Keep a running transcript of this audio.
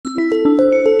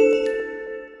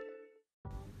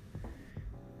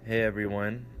Hey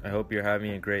everyone, I hope you're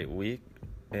having a great week,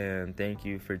 and thank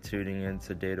you for tuning in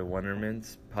to Data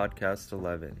Wonderment's Podcast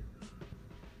 11.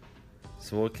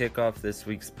 So we'll kick off this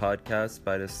week's podcast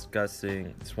by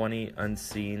discussing 20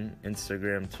 unseen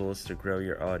Instagram tools to grow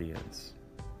your audience.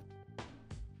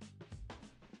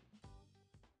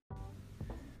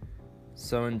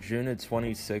 So in June of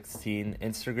 2016,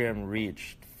 Instagram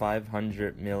reached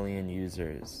 500 million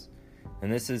users.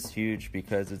 And this is huge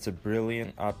because it's a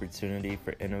brilliant opportunity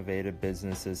for innovative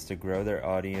businesses to grow their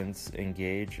audience,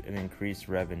 engage, and increase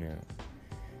revenue.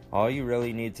 All you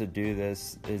really need to do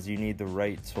this is you need the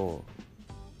right tool.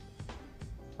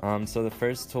 So the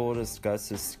first tool we'll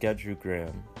discuss is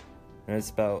Schedugram, and it's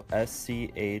spelled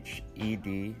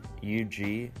SCHEDUGRAM.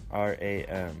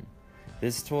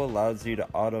 This tool allows you to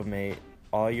automate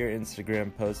all your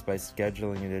Instagram posts by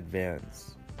scheduling in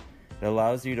advance. It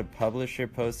allows you to publish your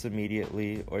posts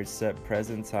immediately or set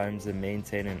present times and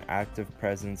maintain an active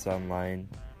presence online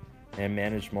and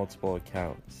manage multiple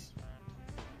accounts.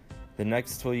 The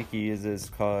next tool you can use is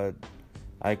called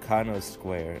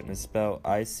Iconosquare, and it's spelled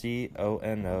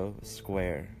ICONO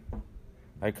Square.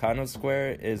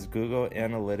 Iconosquare is Google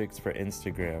Analytics for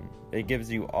Instagram. It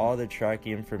gives you all the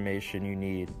tracking information you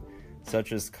need,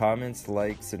 such as comments,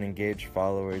 likes, and engaged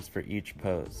followers for each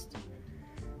post.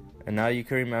 And now you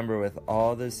can remember, with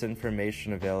all this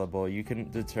information available, you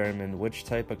can determine which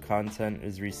type of content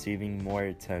is receiving more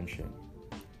attention.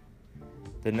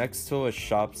 The next tool is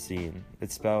ShopScene.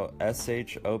 It's spelled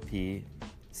SHOP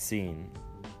Scene.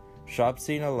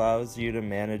 ShopScene allows you to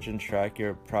manage and track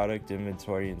your product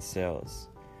inventory and sales.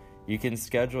 You can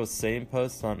schedule same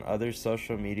posts on other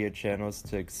social media channels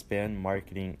to expand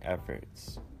marketing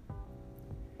efforts.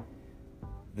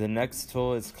 The next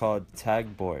tool is called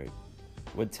Tagboard.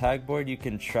 With Tagboard, you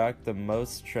can track the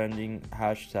most trending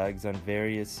hashtags on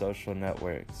various social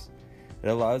networks. It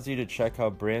allows you to check how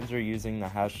brands are using the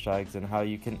hashtags and how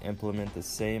you can implement the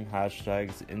same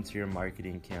hashtags into your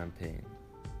marketing campaign.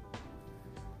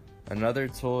 Another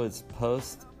tool is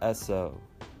PostSO.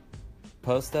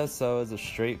 PostSO is a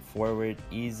straightforward,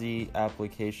 easy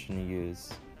application to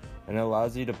use, and it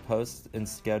allows you to post and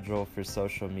schedule for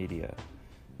social media.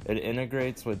 It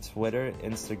integrates with Twitter,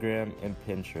 Instagram, and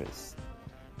Pinterest.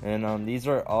 And these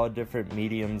are all different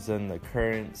mediums and the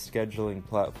current scheduling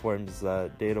platforms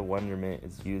that Data Wonderment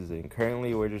is using.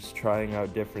 Currently, we're just trying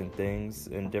out different things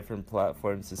in different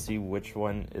platforms to see which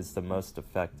one is the most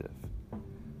effective.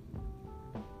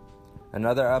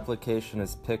 Another application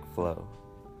is PicFlow.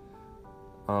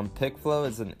 PicFlow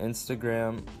is an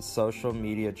Instagram social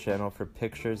media channel for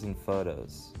pictures and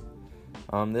photos.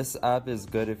 This app is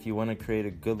good if you want to create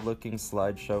a good-looking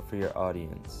slideshow for your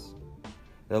audience.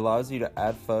 It allows you to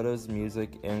add photos,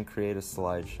 music, and create a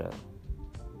slideshow.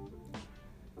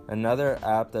 Another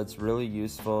app that's really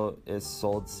useful is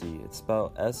Soldsie. It's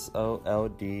spelled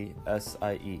SOLDSIE.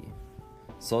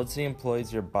 Soldsie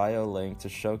employs your bio link to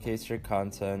showcase your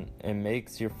content and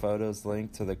makes your photos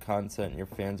link to the content your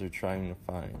fans are trying to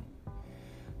find.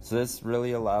 So this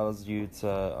really allows you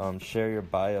to share your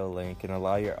bio link and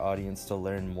allow your audience to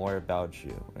learn more about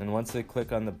you. And once they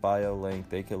click on the bio link,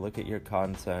 they can look at your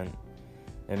content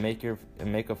and make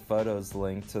a photos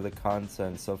link to the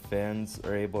content, so fans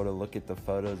are able to look at the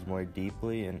photos more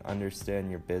deeply and understand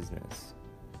your business.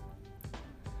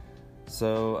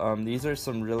 So these are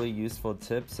some really useful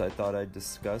tips I thought I'd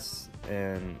discuss,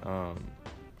 and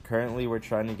currently we're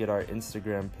trying to get our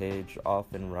Instagram page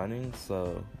off and running,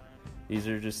 so these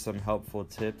are just some helpful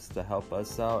tips to help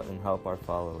us out and help our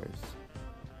followers.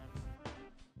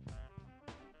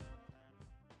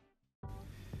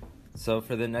 So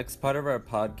for the next part of our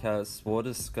podcast, we'll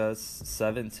discuss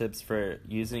 7 tips for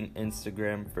using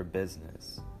Instagram for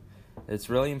business. It's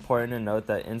really important to note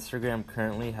that Instagram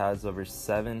currently has over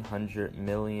 700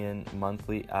 million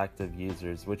monthly active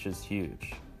users, which is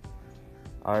huge.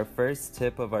 Our first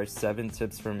tip of our 7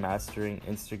 tips for mastering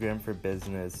Instagram for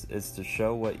business is to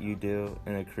show what you do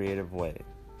in a creative way.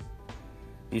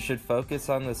 You should focus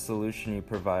on the solution you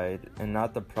provide and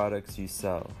not the products you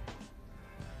sell.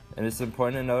 And it's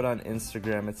important to note on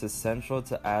Instagram, it's essential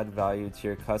to add value to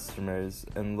your customers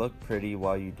and look pretty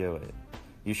while you do it.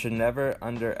 You should never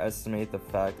underestimate the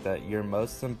fact that your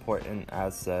most important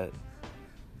asset,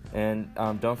 and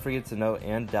don't forget to note,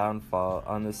 and downfall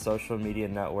on the social media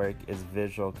network is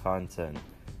visual content.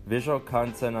 Visual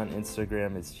content on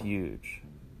Instagram is huge.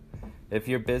 If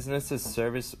your business is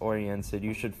service-oriented,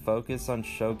 you should focus on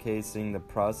showcasing the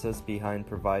process behind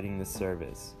providing the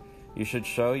service. You should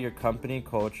show your company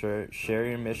culture, share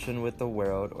your mission with the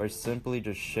world, or simply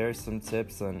just share some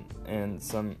tips and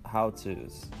some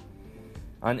how-tos.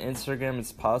 On Instagram,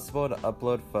 it's possible to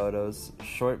upload photos,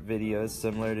 short videos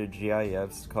similar to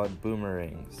GIFs called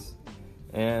boomerangs.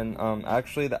 And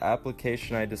actually, the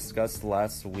application I discussed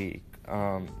last week,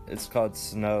 it's called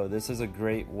Snow. This is a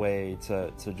great way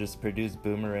to just produce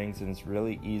boomerangs, and it's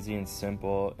really easy and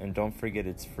simple, and don't forget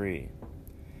it's free.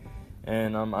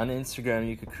 And on Instagram,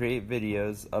 you could create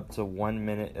videos up to 1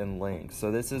 minute in length.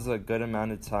 So this is a good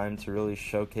amount of time to really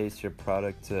showcase your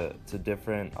product to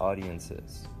different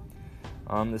audiences.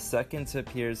 The second tip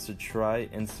here is to try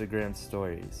Instagram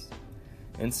Stories.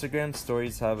 Instagram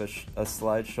Stories have a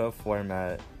slideshow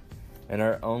format and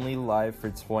are only live for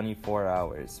 24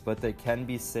 hours, but they can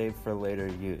be saved for later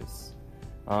use.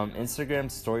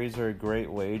 Instagram Stories are a great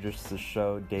way just to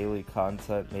show daily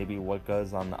content, maybe what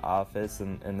goes on the office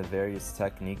and the various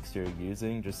techniques you're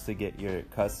using just to get your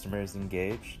customers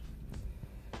engaged.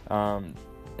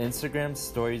 Instagram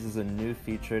Stories is a new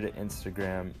feature to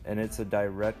Instagram, and it's a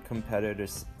direct competitor to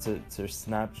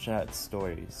Snapchat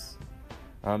Stories.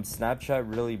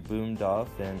 Snapchat really boomed off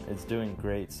and it's doing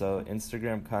great, so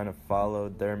Instagram kind of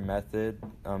followed their method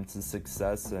to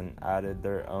success and added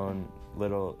their own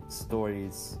little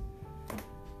stories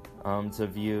to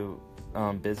view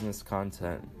business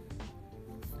content.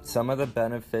 Some of the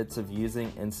benefits of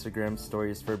using Instagram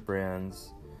Stories for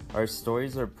brands are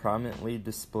stories are prominently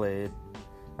displayed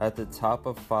at the top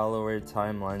of follower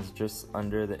timelines just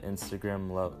under the Instagram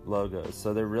logo.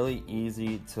 So they're really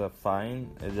easy to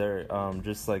find. They're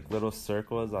just like little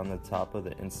circles on the top of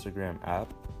the Instagram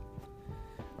app.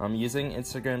 Using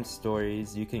Instagram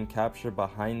Stories, you can capture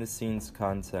behind the scenes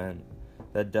content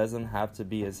that doesn't have to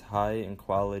be as high in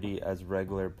quality as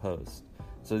regular posts.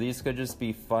 So these could just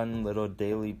be fun little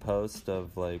daily posts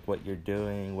of like what you're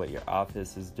doing, what your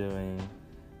office is doing,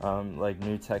 like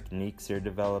new techniques you're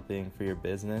developing for your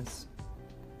business.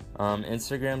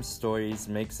 Instagram Stories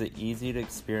makes it easy to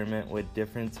experiment with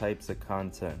different types of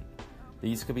content.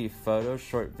 These could be photo,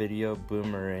 short video,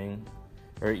 boomerang,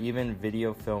 or even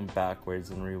video film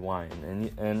backwards and rewind.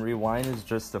 And rewind is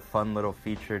just a fun little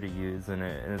feature to use, and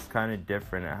it's kind of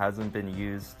different. It hasn't been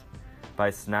used by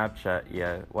Snapchat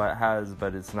yet. Well, it has,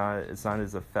 but it's not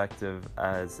as effective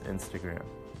as Instagram.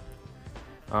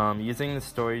 Using the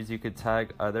stories, you could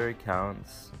tag other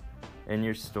accounts in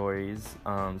your stories,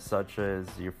 such as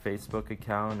your Facebook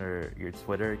account or your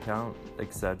Twitter account,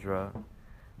 etc.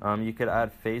 You could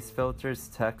add face filters,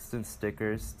 text, and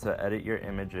stickers to edit your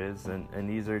images, and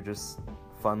these are just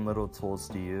fun little tools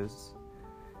to use.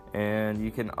 And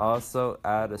you can also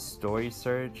add a story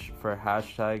search for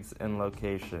hashtags and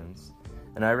locations.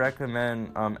 And I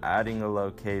recommend adding a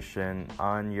location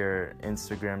on your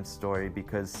Instagram story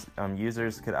because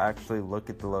users could actually look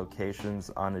at the locations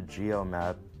on a geo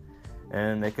map,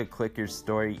 and they could click your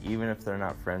story even if they're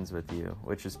not friends with you,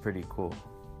 which is pretty cool.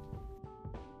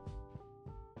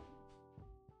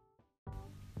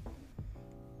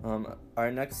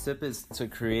 Our next tip is to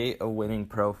create a winning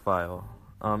profile.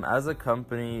 As a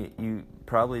company, you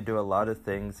probably do a lot of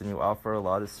things and you offer a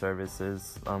lot of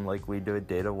services, like we do at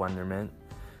Data Wonderment.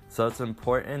 So it's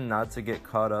important not to get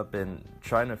caught up in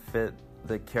trying to fit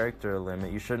the character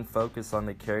limit. You shouldn't focus on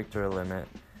the character limit.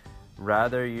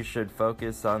 Rather, you should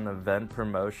focus on the event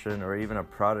promotion or even a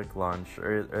product launch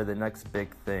or the next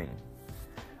big thing.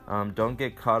 Don't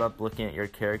get caught up looking at your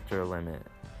character limit.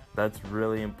 That's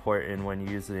really important when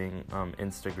using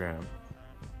Instagram.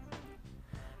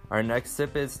 Our next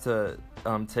tip is to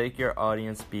take your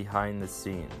audience behind the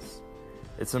scenes.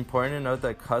 It's important to note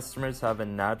that customers have a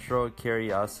natural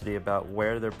curiosity about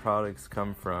where their products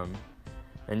come from,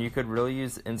 and you could really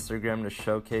use Instagram to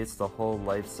showcase the whole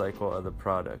life cycle of the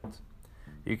product.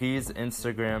 You could use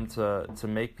Instagram to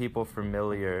make people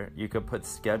familiar. You could put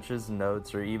sketches,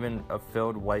 notes, or even a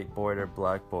filled whiteboard or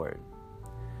blackboard.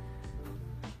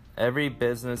 Every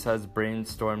business has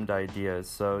brainstormed ideas,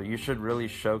 so you should really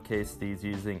showcase these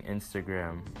using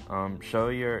Instagram. Show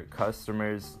your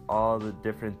customers all the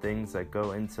different things that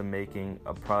go into making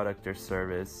a product or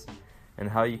service and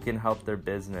how you can help their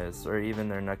business or even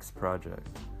their next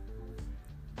project.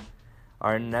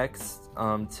 Our next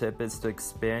tip is to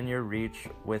expand your reach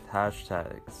with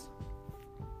hashtags.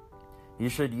 You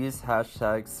should use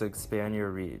hashtags to expand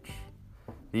your reach.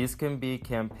 These can be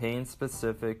campaign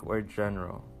specific or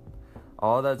general.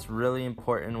 All that's really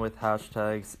important with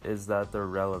hashtags is that they're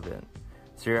relevant.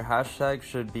 So your hashtag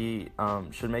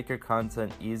should make your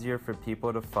content easier for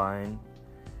people to find,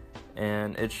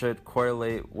 and it should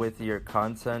correlate with your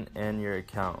content and your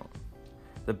account.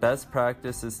 The best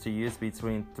practice is to use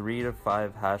between 3 to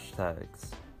 5 hashtags.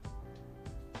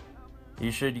 You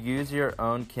should use your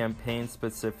own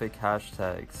campaign-specific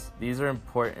hashtags. These are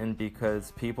important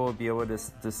because people will be able to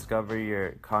discover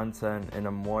your content in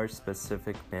a more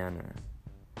specific manner.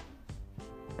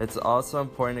 It's also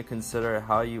important to consider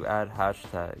how you add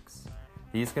hashtags.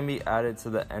 These can be added to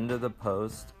the end of the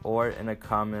post or in a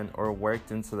comment or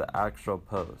worked into the actual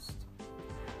post.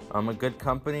 A good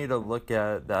company to look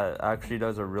at that actually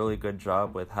does a really good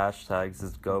job with hashtags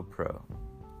is GoPro.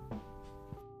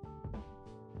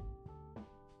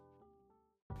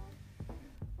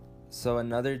 So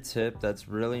another tip that's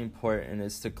really important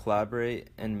is to collaborate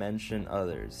and mention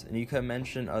others. And you can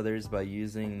mention others by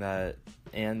using that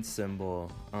and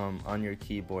symbol on your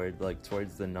keyboard, like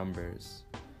towards the numbers.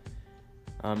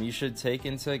 You should take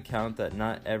into account that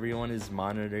not everyone is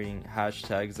monitoring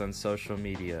hashtags on social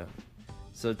media.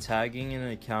 So tagging an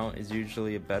account is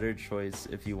usually a better choice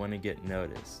if you want to get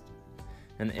noticed.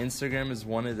 And Instagram is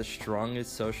one of the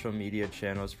strongest social media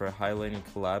channels for highlighting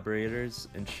collaborators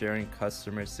and sharing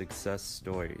customer success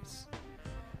stories.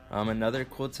 Another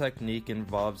cool technique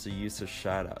involves the use of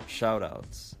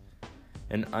shoutouts.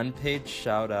 An unpaid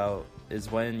shoutout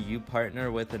is when you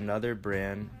partner with another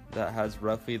brand that has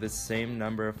roughly the same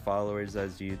number of followers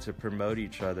as you to promote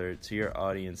each other to your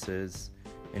audiences,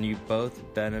 and you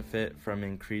both benefit from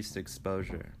increased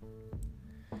exposure.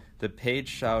 The paid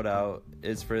shoutout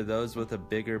is for those with a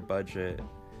bigger budget,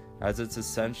 as it's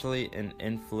essentially an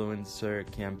influencer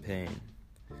campaign.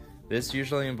 This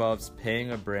usually involves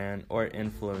paying a brand or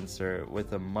influencer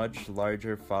with a much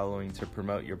larger following to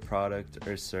promote your product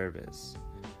or service.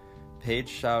 Paid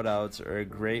shoutouts are a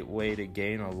great way to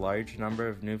gain a large number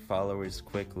of new followers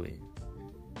quickly,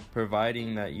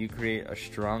 providing that you create a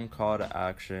strong call to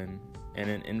action and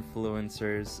an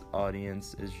influencer's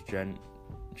audience is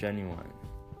genuine.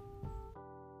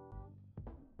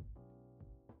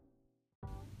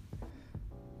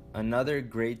 Another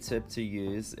great tip to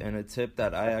use, and a tip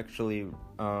that I actually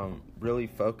really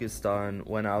focused on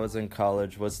when I was in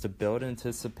college, was to build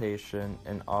anticipation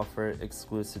and offer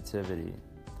exclusivity.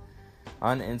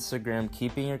 On Instagram,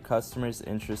 keeping your customers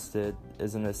interested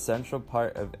is an essential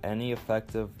part of any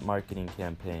effective marketing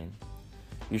campaign.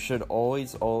 You should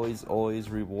always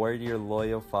reward your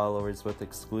loyal followers with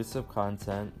exclusive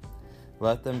content.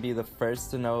 Let them be the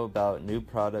first to know about new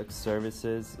products,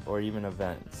 services, or even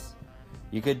events.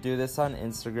 You could do this on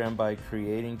Instagram by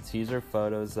creating teaser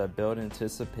photos that build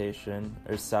anticipation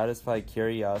or satisfy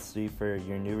curiosity for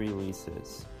your new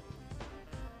releases.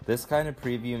 This kind of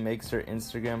preview makes your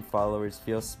Instagram followers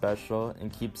feel special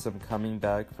and keeps them coming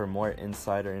back for more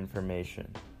insider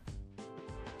information.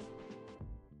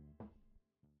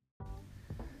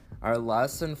 Our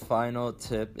last and final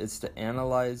tip is to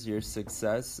analyze your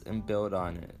success and build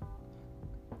on it.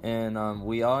 And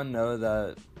we all know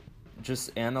that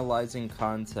just analyzing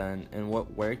content and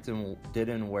what worked and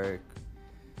didn't work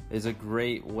is a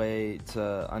great way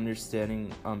to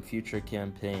understanding future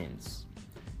campaigns.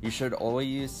 You should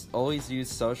always use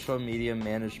social media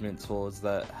management tools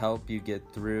that help you get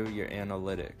through your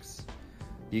analytics.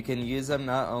 You can use them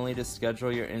not only to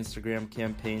schedule your Instagram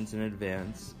campaigns in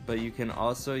advance, but you can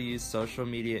also use social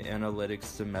media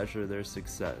analytics to measure their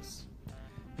success.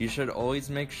 You should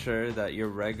always make sure that you're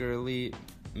regularly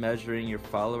measuring your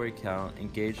follower count,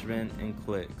 engagement, and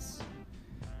clicks.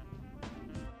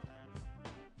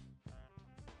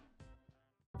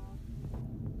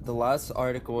 The last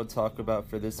article we'll talk about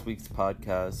for this week's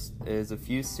podcast is a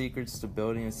few secrets to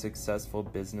building a successful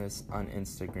business on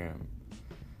Instagram.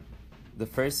 The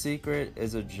first secret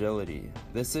is agility.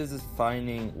 This is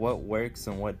finding what works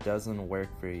and what doesn't work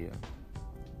for you.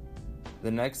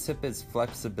 The next tip is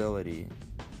flexibility.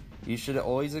 You should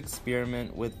always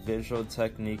experiment with visual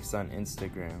techniques on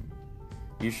Instagram.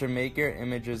 You should make your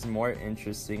images more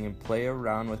interesting and play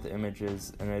around with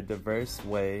images in a diverse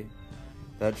way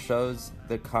that shows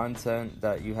the content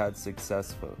that you had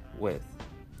success with.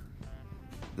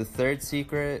 The third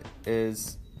secret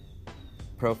is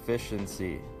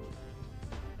proficiency.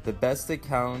 The best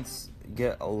accounts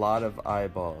get a lot of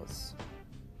eyeballs.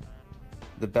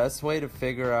 The best way to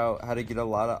figure out how to get a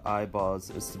lot of eyeballs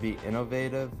is to be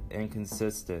innovative and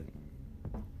consistent.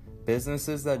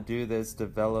 Businesses that do this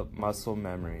develop muscle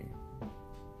memory.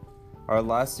 Our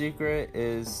last secret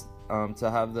is to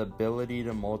have the ability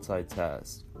to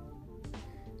multitask.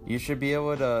 You should be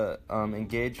able to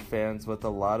engage fans with a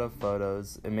lot of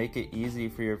photos and make it easy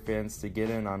for your fans to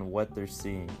get in on what they're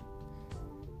seeing.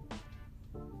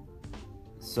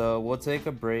 So we'll take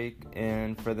a break,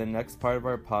 and for the next part of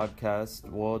our podcast,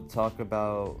 we'll talk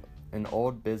about an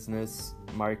old business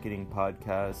marketing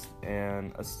podcast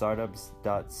and a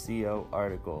startups.co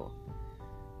article.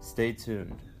 Stay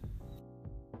tuned.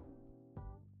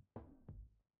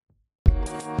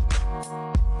 So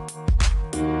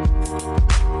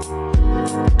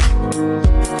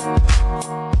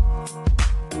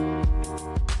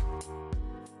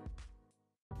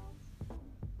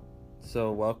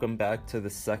welcome back to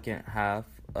the second half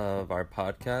of our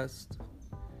podcast,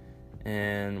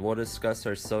 and we'll discuss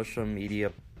our social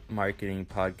media marketing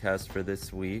podcast for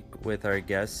this week with our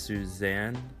guest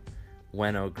Suzanne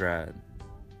Winograd.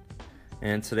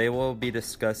 And today we'll be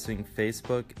discussing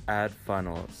Facebook ad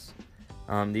funnels.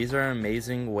 These are an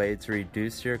amazing way to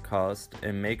reduce your cost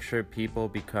and make sure people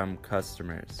become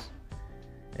customers.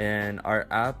 And our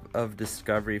app of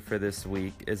discovery for this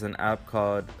week is an app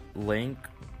called linktr.ee.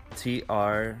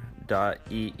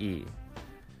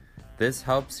 This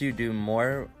helps you do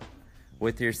more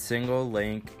with your single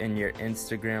link in your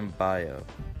Instagram bio.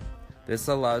 This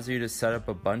allows you to set up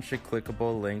a bunch of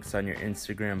clickable links on your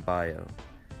Instagram bio.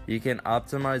 You can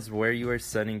optimize where you are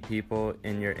sending people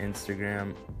in your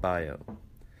Instagram bio.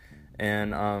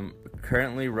 And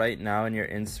currently right now in your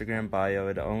Instagram bio,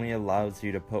 it only allows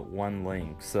you to put one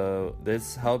link. So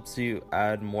this helps you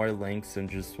add more links than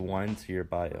just one to your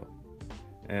bio.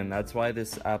 And that's why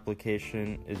this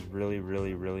application is really,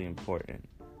 really, really important.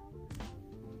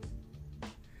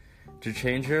 To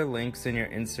change your links in your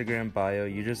Instagram bio,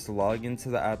 you just log into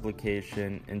the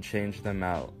application and change them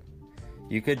out.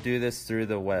 You could do this through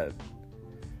the web.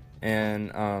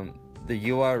 And the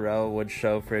URL would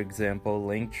show, for example,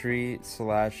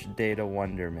 Linktree/Data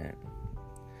Wonderment.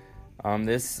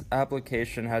 This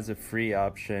application has a free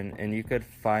option, and you could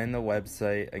find the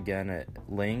website again at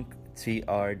linktr.ee.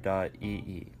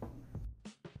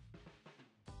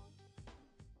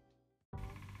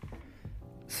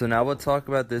 So now we'll talk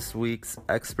about this week's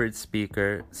expert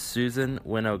speaker, Suzanne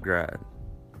Winograd.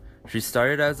 She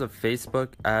started as a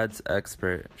Facebook ads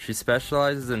expert. She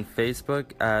specializes in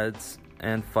Facebook ads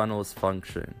and funnels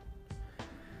function.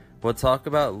 We'll talk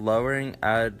about lowering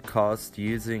ad cost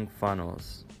using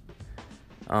funnels.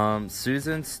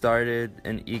 Suzanne started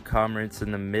in e-commerce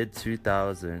in the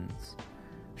mid-2000s.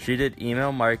 She did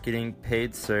email marketing,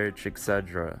 paid search,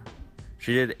 etc.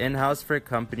 She did in-house for a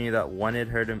company that wanted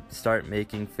her to start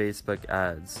making Facebook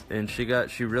ads, and she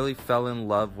really fell in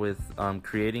love with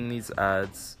creating these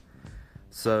ads.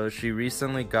 So she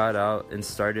recently got out and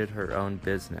started her own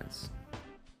business.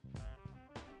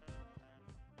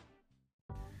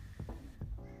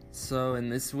 So in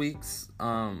this week's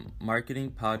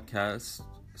marketing podcast,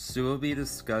 Sue will be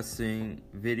discussing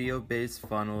video-based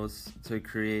funnels to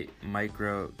create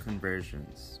micro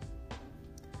conversions.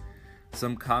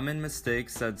 Some common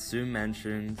mistakes that Sue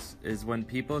mentions is when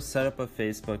people set up a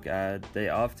Facebook ad, they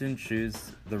often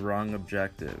choose the wrong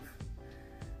objective.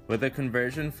 With a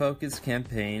conversion-focused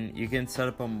campaign, you can set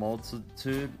up a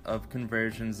multitude of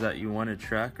conversions that you want to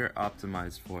track or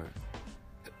optimize for.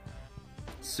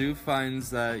 Sue finds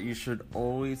that you should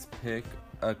always pick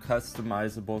a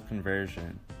customizable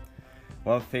conversion.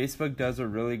 While Facebook does a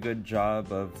really good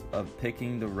job of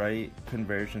picking the right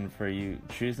conversion for you,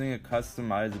 choosing a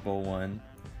customizable one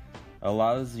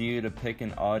allows you to pick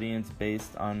an audience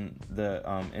based on the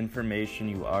information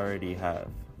you already have.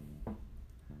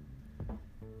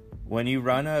 When you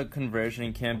run a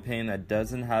conversion campaign that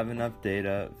doesn't have enough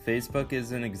data, Facebook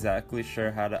isn't exactly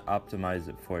sure how to optimize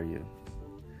it for you.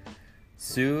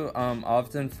 Sue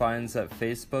often finds that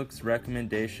Facebook's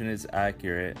recommendation is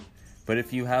accurate, but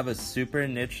if you have a super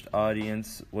niched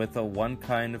audience with a one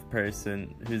kind of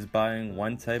person who's buying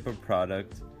one type of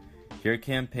product, your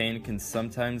campaign can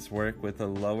sometimes work with a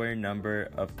lower number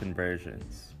of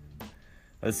conversions.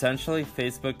 Essentially,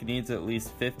 Facebook needs at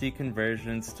least 50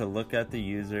 conversions to look at the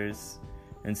users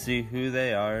and see who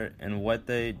they are and what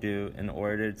they do in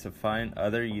order to find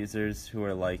other users who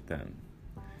are like them.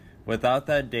 Without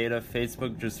that data,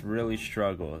 Facebook just really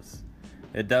struggles.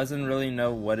 It doesn't really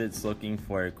know what it's looking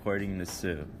for, according to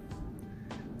Sue.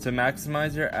 To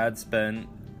maximize your ad spend,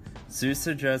 Sue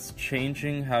suggests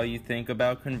changing how you think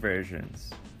about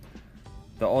conversions.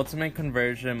 The ultimate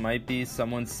conversion might be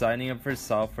someone signing up for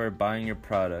software, buying your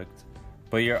product,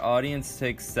 but your audience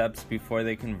takes steps before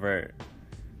they convert.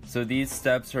 So these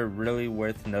steps are really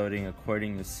worth noting,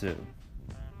 according to Sue.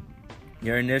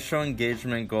 Your initial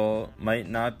engagement goal might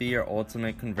not be your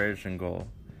ultimate conversion goal,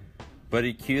 but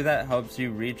a cue that helps you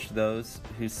reach those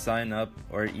who sign up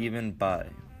or even buy.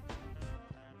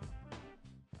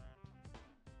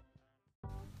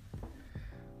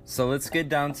 So let's get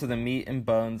down to the meat and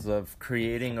bones of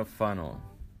creating a funnel.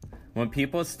 When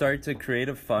people start to create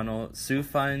a funnel, Sue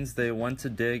finds they want to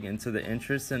dig into the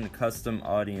interests and custom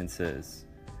audiences.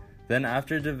 Then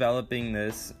after developing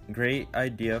this great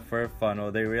idea for a funnel,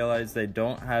 they realize they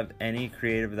don't have any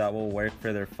creative that will work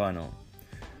for their funnel.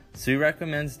 Sue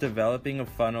recommends developing a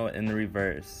funnel in the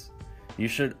reverse. You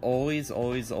should always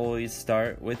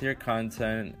start with your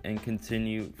content and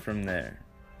continue from there.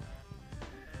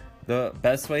 The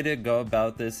best way to go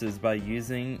about this is by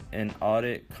using an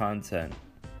audit content.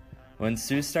 When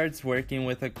Sue starts working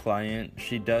with a client,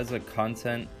 she does a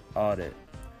content audit.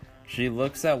 She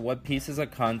looks at what pieces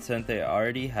of content they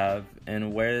already have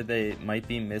and where they might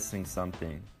be missing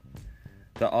something.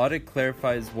 The audit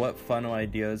clarifies what funnel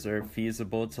ideas are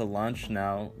feasible to launch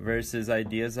now versus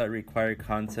ideas that require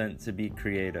content to be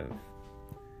creative.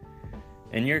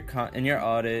 In your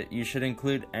audit, you should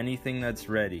include anything that's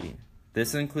ready.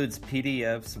 This includes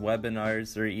PDFs,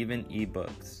 webinars, or even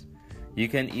ebooks. You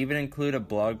can even include a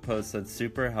blog post that's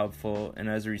super helpful and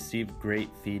has received great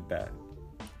feedback.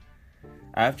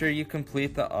 After you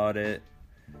complete the audit,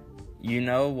 you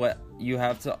know what you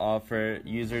have to offer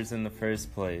users in the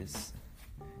first place.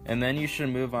 And then you should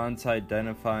move on to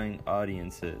identifying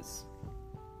audiences.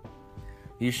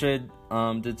 You should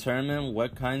determine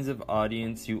what kinds of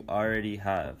audience you already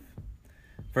have.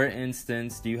 For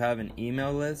instance, do you have an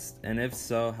email list? And if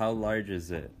so, how large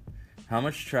is it? How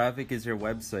much traffic is your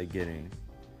website getting?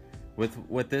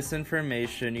 With this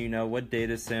information, you know what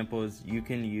data samples you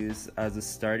can use as a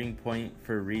starting point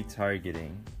for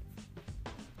retargeting.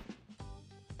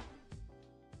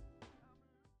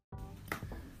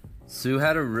 Sue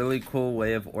had a really cool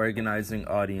way of organizing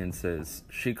audiences.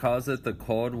 She calls it the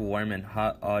cold, warm, and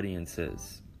hot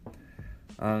audiences.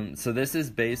 So this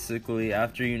is basically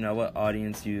after you know what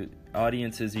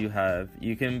audiences you have,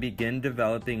 you can begin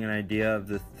developing an idea of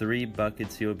the 3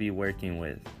 buckets you'll be working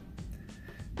with.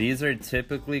 These are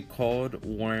typically cold,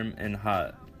 warm, and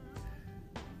hot.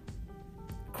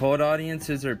 Cold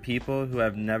audiences are people who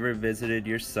have never visited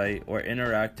your site or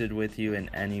interacted with you in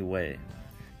any way.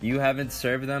 You haven't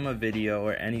served them a video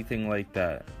or anything like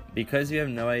that. Because you have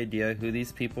no idea who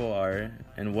these people are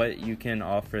and what you can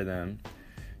offer them,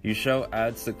 you show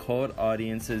ads to cold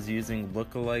audiences using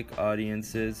lookalike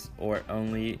audiences or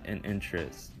only an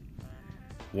interest.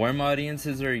 Warm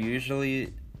audiences are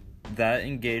usually that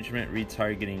engagement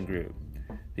retargeting group.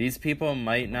 These people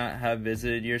might not have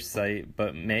visited your site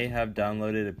but may have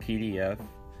downloaded a PDF,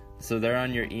 so they're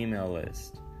on your email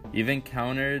list. You've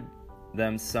encountered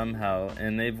them somehow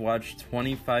and they've watched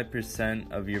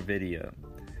 25% of your video.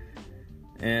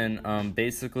 And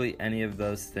basically any of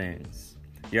those things.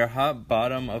 Your hot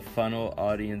bottom of funnel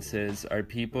audiences are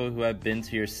people who have been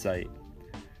to your site.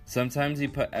 Sometimes you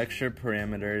put extra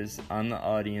parameters on the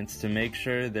audience to make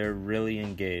sure they're really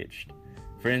engaged.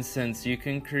 For instance, you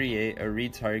can create a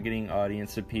retargeting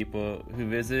audience of people who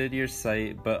visited your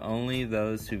site, but only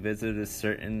those who visited a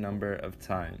certain number of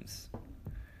times.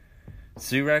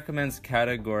 Sue recommends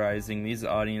categorizing these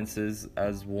audiences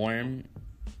as warm,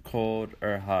 cold,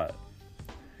 or hot.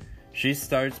 She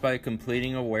starts by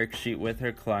completing a worksheet with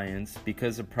her clients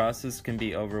because the process can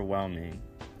be overwhelming.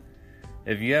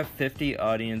 If you have 50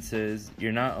 audiences,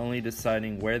 you're not only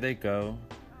deciding where they go,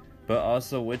 but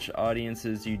also which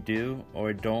audiences you do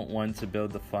or don't want to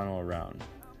build the funnel around.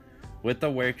 With the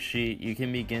worksheet, you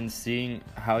can begin seeing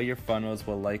how your funnels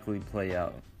will likely play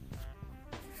out.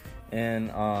 And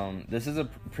this is a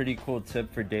pretty cool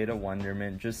tip for data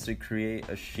wonderment, just to create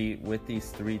a sheet with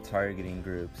these 3 targeting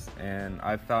groups, and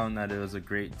I found that it was a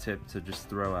great tip to just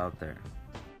throw out there.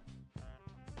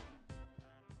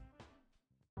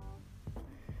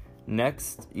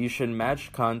 Next, you should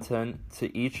match content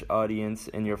to each audience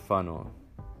in your funnel.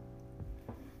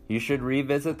 You should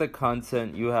revisit the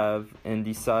content you have and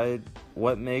decide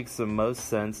what makes the most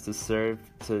sense to serve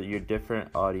to your different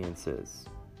audiences.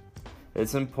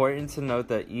 It's important to note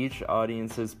that each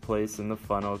audience's place in the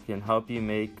funnel can help you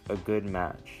make a good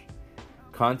match.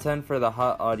 Content for the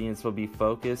hot audience will be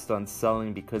focused on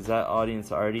selling because that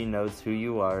audience already knows who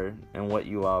you are and what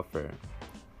you offer.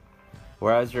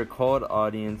 Whereas your cold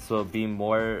audience will be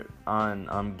more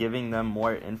on giving them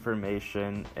more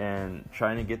information and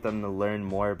trying to get them to learn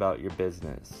more about your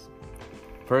business.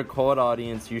 For a cold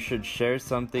audience, you should share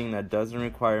something that doesn't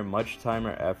require much time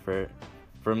or effort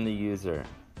from the user.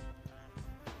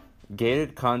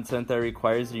 Gated content that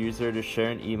requires the user to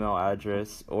share an email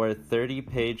address or a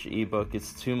 30-page ebook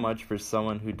is too much for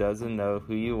someone who doesn't know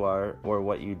who you are or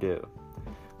what you do.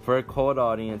 For a cold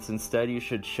audience, instead you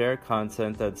should share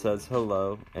content that says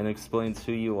hello and explains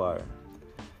who you are.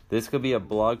 This could be a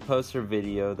blog post or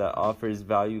video that offers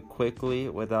value quickly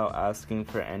without asking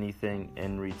for anything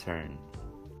in return.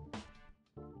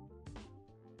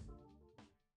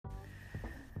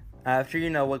 After you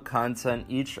know what content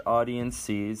each audience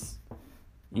sees,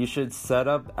 you should set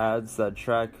up ads that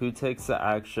track who takes the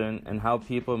action and how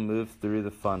people move through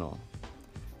the funnel.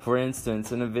 For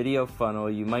instance, in a video funnel,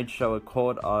 you might show a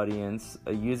cold audience,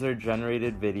 a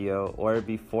user-generated video, or a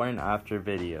before and after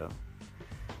video.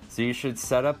 So you should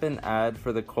set up an ad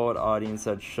for the cold audience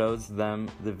that shows them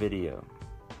the video.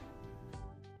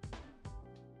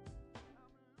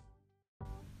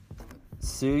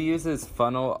 Sue uses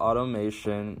funnel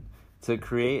automation to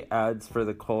create ads for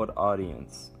the cold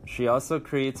audience. She also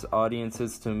creates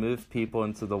audiences to move people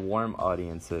into the warm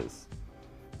audiences.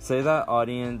 Say that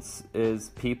audience is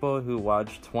people who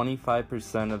watch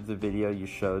 25% of the video you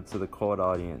showed to the cold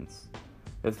audience.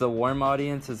 If the warm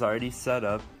audience is already set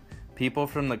up, people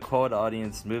from the cold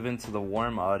audience move into the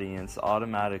warm audience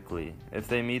automatically if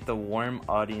they meet the warm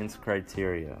audience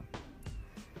criteria.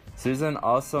 Susan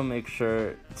also makes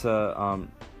sure to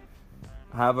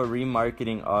have a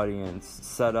remarketing audience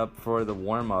set up for the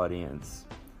warm audience.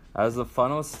 As the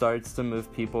funnel starts to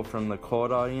move people from the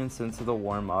cold audience into the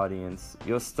warm audience,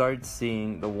 you'll start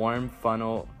seeing the warm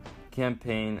funnel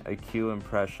campaign accrue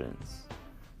impressions.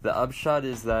 The upshot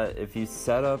is that if you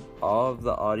set up all of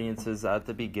the audiences at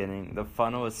the beginning, the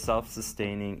funnel is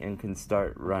self-sustaining and can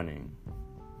start running.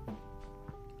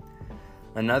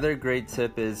 Another great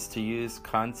tip is to use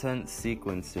content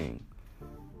sequencing.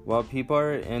 While people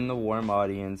are in the warm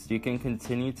audience, you can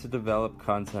continue to develop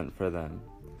content for them.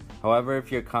 However,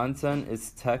 if your content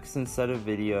is text instead of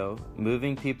video,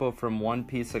 moving people from one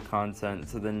piece of content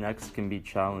to the next can be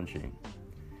challenging.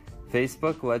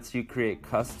 Facebook lets you create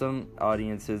custom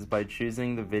audiences by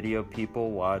choosing the video people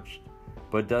watched,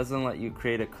 but doesn't let you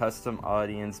create a custom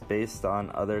audience based on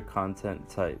other content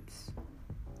types.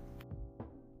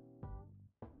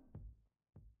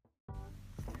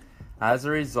 As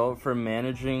a result, for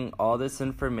managing all this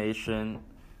information,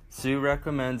 Sue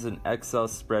recommends an Excel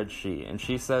spreadsheet, and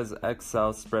she says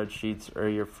Excel spreadsheets are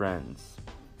your friends.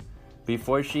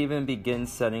 Before she even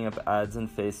begins setting up ads in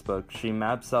Facebook, she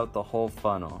maps out the whole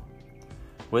funnel.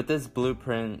 With this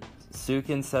blueprint, Sue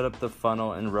can set up the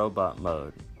funnel in robot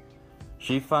mode.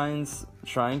 She finds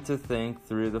trying to think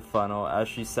through the funnel as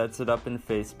she sets it up in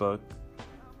Facebook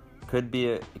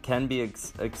can be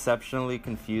exceptionally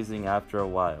confusing after a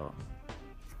while.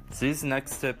 Sue's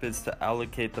next tip is to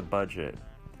allocate the budget.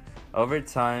 Over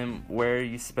time, where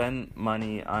you spend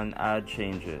money on ad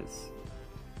changes.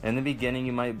 In the beginning,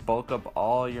 you might bulk up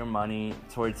all your money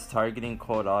towards targeting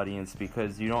cold audience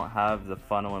because you don't have the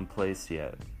funnel in place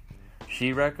yet.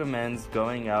 She recommends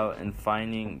going out and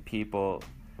finding people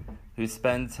who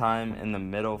spend time in the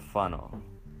middle funnel.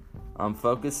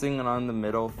 Focusing on the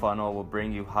middle funnel will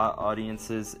bring you hot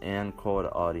audiences and cold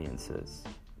audiences.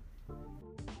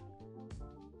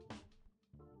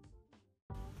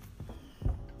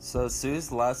 So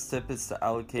Sue's last tip is to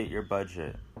allocate your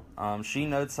budget. She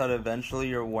notes that eventually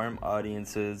your warm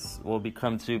audiences will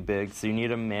become too big, so you need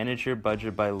to manage your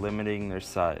budget by limiting their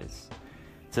size.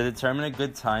 To determine a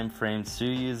good time frame, Sue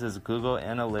uses Google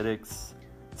Analytics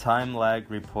time lag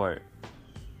report.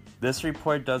 This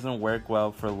report doesn't work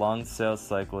well for long sales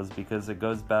cycles because it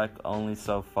goes back only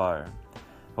so far.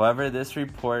 However, this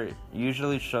report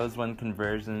usually shows when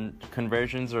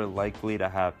conversions are likely to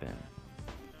happen.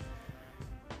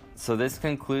 So this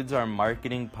concludes our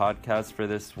marketing podcast for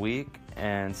this week,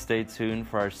 and stay tuned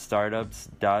for our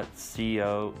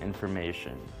startups.co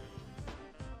information.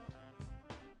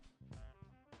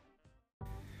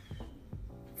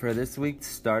 For this week's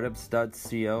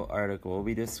startups.co article, we'll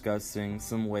be discussing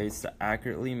some ways to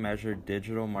accurately measure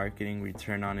digital marketing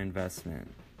return on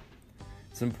investment.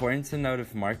 It's important to note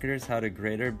if marketers had a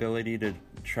greater ability to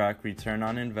track return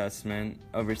on investment,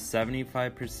 over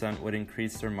 75% would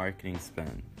increase their marketing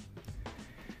spend.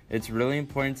 It's really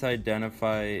important to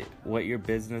identify what your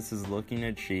business is looking to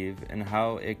achieve and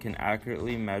how it can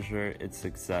accurately measure its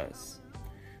success.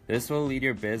 This will lead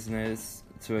your business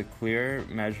to a clearer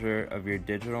measure of your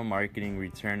digital marketing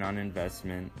return on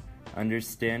investment,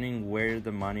 understanding where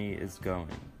the money is going.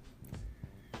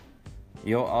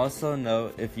 You'll also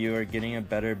know if you are getting a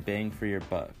better bang for your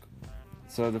buck.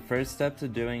 So the first step to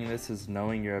doing this is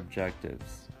knowing your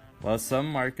objectives. While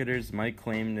some marketers might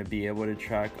claim to be able to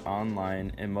track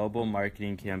online and mobile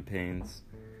marketing campaigns,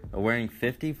 a whopping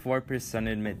 54%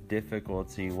 admit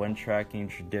difficulty when tracking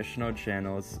traditional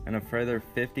channels, and a further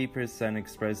 50%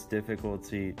 express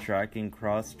difficulty tracking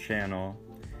cross-channel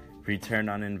return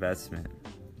on investment.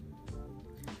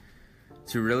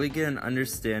 To really get an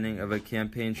understanding of a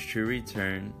campaign's true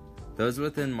return, those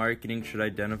within marketing should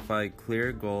identify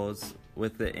clear goals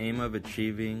with the aim of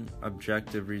achieving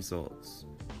objective results.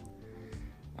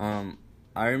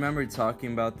 I remember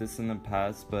talking about this in the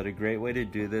past, but a great way to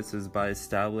do this is by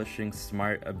establishing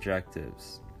SMART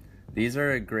objectives. These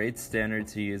are a great standard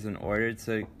to use in order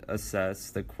to assess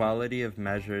the quality of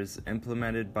measures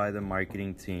implemented by the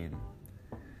marketing team.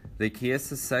 The key is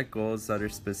to set goals that are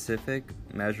specific,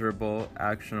 measurable,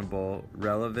 actionable,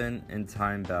 relevant, and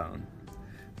time-bound.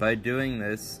 By doing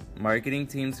this, marketing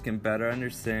teams can better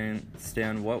understand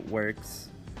what works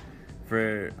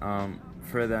for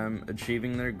them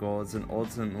achieving their goals, and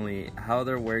ultimately how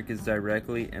their work is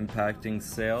directly impacting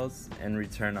sales and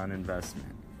return on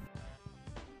investment.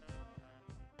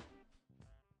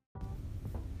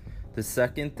 The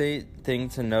second thing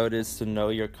to note is to know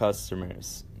your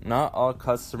customers. Not all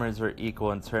customers are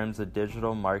equal in terms of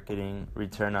digital marketing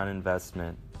return on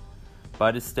investment.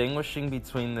 By distinguishing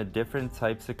between the different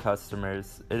types of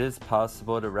customers, it is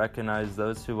possible to recognize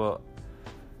those who will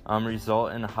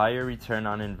result in higher return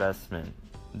on investment.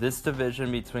 This division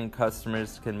between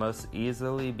customers can most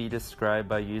easily be described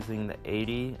by using the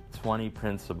 80-20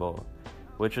 principle,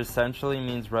 which essentially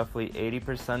means roughly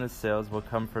 80% of sales will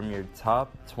come from your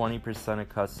top 20% of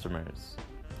customers.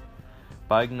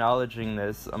 By acknowledging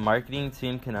this, a marketing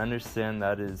team can understand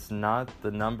that it is not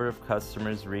the number of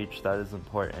customers reached that is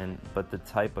important, but the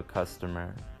type of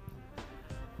customer.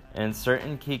 And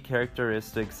certain key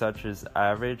characteristics such as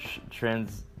average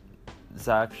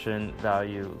transaction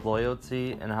value,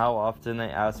 loyalty, and how often they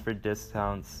ask for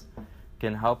discounts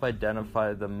can help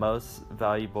identify the most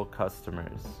valuable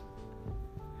customers.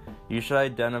 You should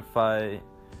identify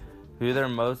who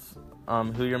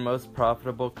your most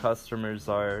profitable customers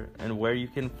are and where you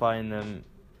can find them,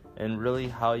 and really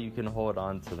how you can hold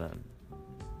on to them.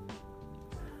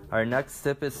 Our next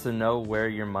tip is to know where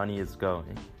your money is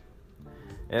going.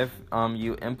 If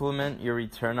you implement your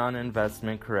return on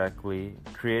investment correctly,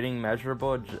 creating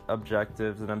measurable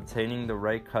objectives and obtaining the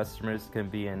right customers can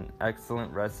be an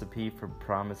excellent recipe for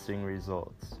promising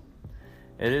results.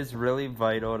 It is really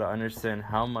vital to understand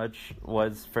how much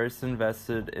was first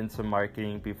invested into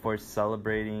marketing before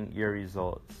celebrating your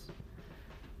results.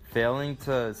 Failing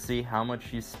to see how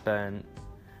much you spend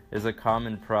is a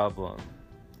common problem.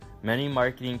 Many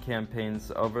marketing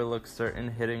campaigns overlook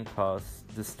certain hidden costs,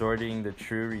 distorting the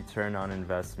true return on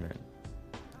investment.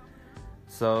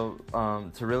 So,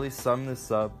 to really sum this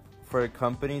up, for a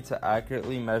company to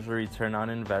accurately measure return on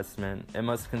investment, it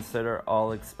must consider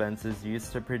all expenses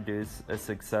used to produce a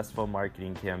successful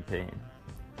marketing campaign.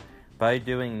 By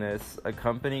doing this, a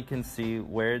company can see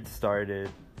where it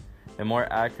started and more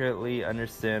accurately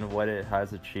understand what it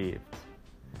has achieved.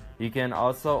 You can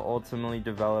also ultimately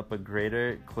develop a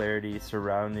greater clarity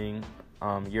surrounding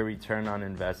your return on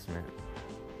investment.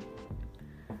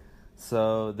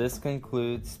 So this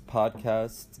concludes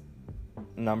podcast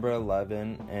number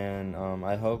 11, and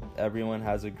I hope everyone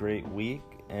has a great week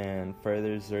and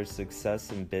furthers their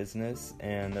success in business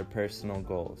and their personal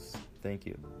goals. Thank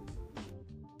you.